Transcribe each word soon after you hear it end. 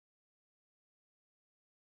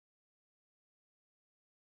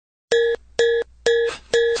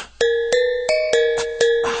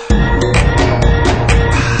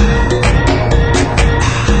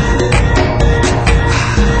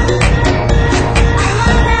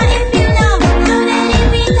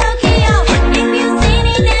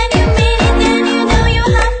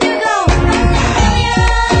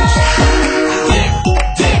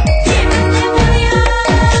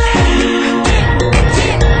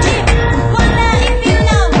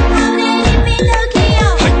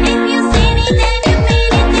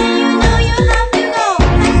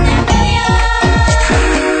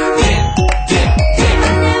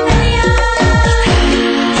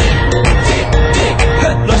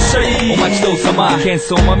玉喧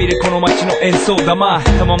騒まみれこの街の演奏玉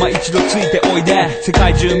たまま一度ついておいで世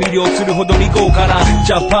界中魅了するほどに豪華な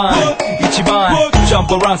ジャパン一番ジャン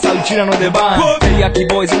プアラウンさうちらの出番テリヤキ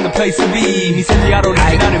ボーイズ in the place to be 見せてやろうオリ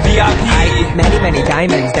ジナル VIP Many many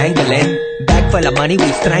diamonds dangling Bag full of money we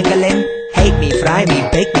strangling Hate me, fry me,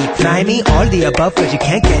 bake me, try me All the above cause you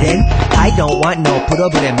can't get in I don't want no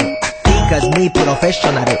problem Because me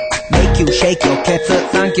professional Make you shake your cats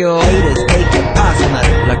Thank you Haters take it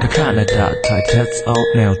personal Like a Canada type That's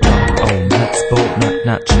all now talk Oh let's go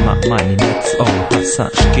なっちま前に Let's all 発散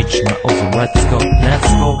しきちまおうぞ Let's go Let's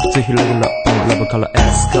go ぜひレギュラーラブから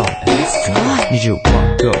Let's go Let's go 20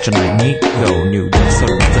は Go じゃない2 Go 入力そ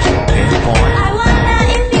れまた100ピンポイント I wonder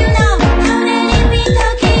if you know How let it be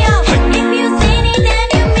Tokyo If you seen it then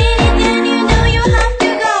you mean it Then you know you have to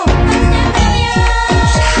go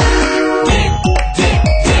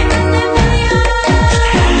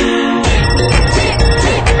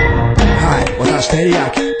私テリヤ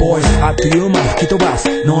キボイスあっという間吹き飛ばす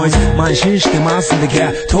ノイズ慢心してますんでゲ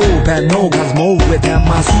ットペンの数も増えて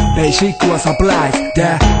ますベーシックはサプライズ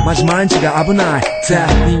でマジ毎日が危ないぜ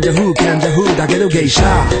忍者風賢者風だけどゲイシ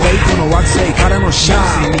ャフェイクの惑星からのシャー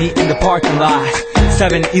See me in the parking lot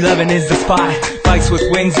 7-Eleven is the spot Bikes with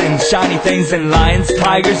wings and shiny things and lions,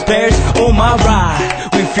 tigers, bears, oh my ride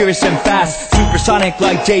We fierce and fast, supersonic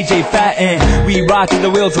like JJ Fatten We rock till the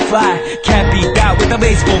wheels are flat Can't beat that with a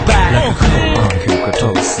baseball bat Like a cool on 休暇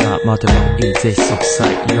飛ぶさ待てばいいぜ即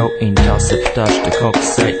歳要インターセプターして国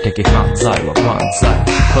際的犯罪は万歳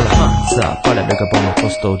これ犯罪バレるがボのポ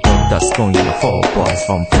ストを出す今夜の4 boys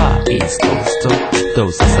from Far East Coast ど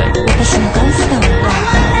うさせ私のゴースト I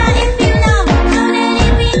wonder if you know How let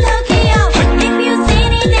it be Tokyo If you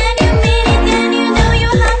seen it then you mean it Then you know you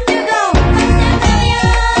have to go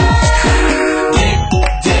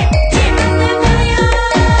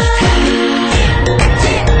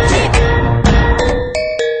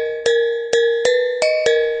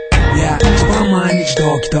Yeah 一番毎日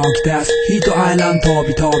ドキドキですヒートアイランド飛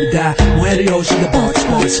び飛びで燃える用紙でぼち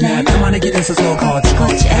ぼちね玉ねぎで誘うこっちこっ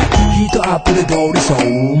ちヒートアップで通りそう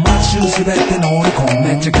街中すべて乗り込む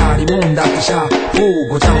めっちゃ借りもんだってシャー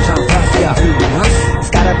ごちゃごちゃファストやフー It's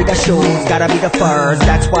gotta be the shoes, gotta be the furs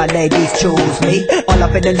That's why ladies choose me All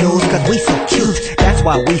up in the news cause we so cute That's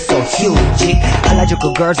why we so huge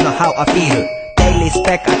Harajuku girls know how I feel Daily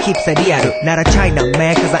spec I keep it real Not a China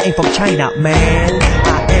man cause I ain't from China man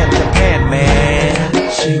I am Japan man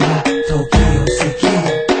She wa Tokyo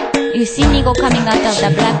suki You see Nigo coming out of the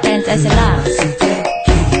black pants as a laugh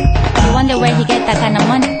You wonder where he get that kind of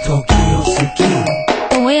money